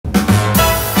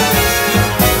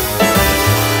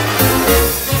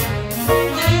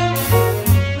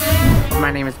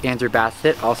Andrew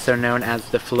Bassett, also known as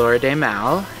the Flur de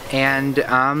Mal, and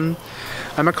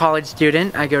I'm a college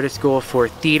student. I go to school for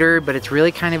theater, but it's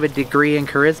really kind of a degree in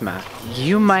charisma.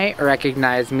 You might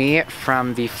recognize me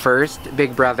from the first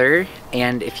Big Brother,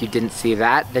 and if you didn't see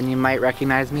that, then you might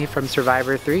recognize me from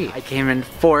Survivor 3. I came in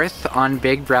 4th on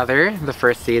Big Brother the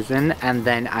first season, and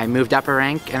then I moved up a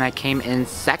rank and I came in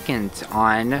 2nd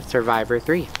on Survivor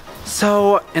 3.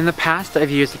 So in the past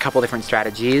I've used a couple different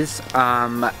strategies.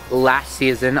 Last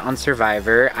season on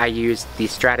Survivor I used the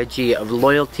strategy of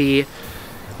loyalty,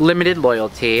 limited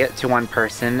loyalty to one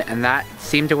person, and that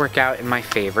seemed to work out in my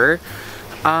favor.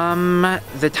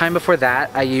 The time before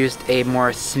that I used a more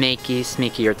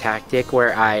sneakier tactic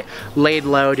where I laid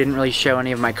low, didn't really show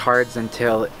any of my cards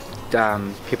until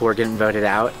people were getting voted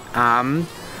out.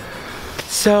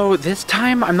 So this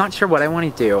time I'm not sure what I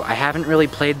want to do. I haven't really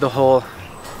played the whole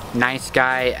nice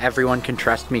guy, everyone can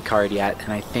trust me card yet,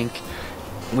 and I think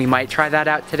we might try that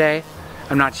out today.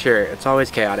 I'm not sure, it's always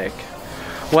chaotic.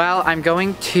 Well, I'm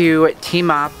going to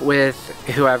team up with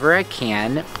whoever I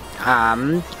can.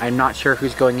 I'm not sure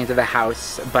who's going into the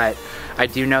house, but I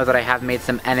do know that I have made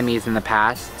some enemies in the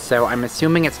past, so I'm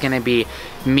assuming it's gonna be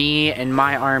me and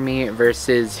my army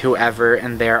versus whoever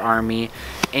and their army,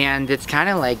 and it's kind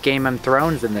of like Game of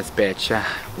Thrones in this bitch.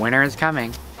 Winter is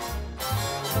coming.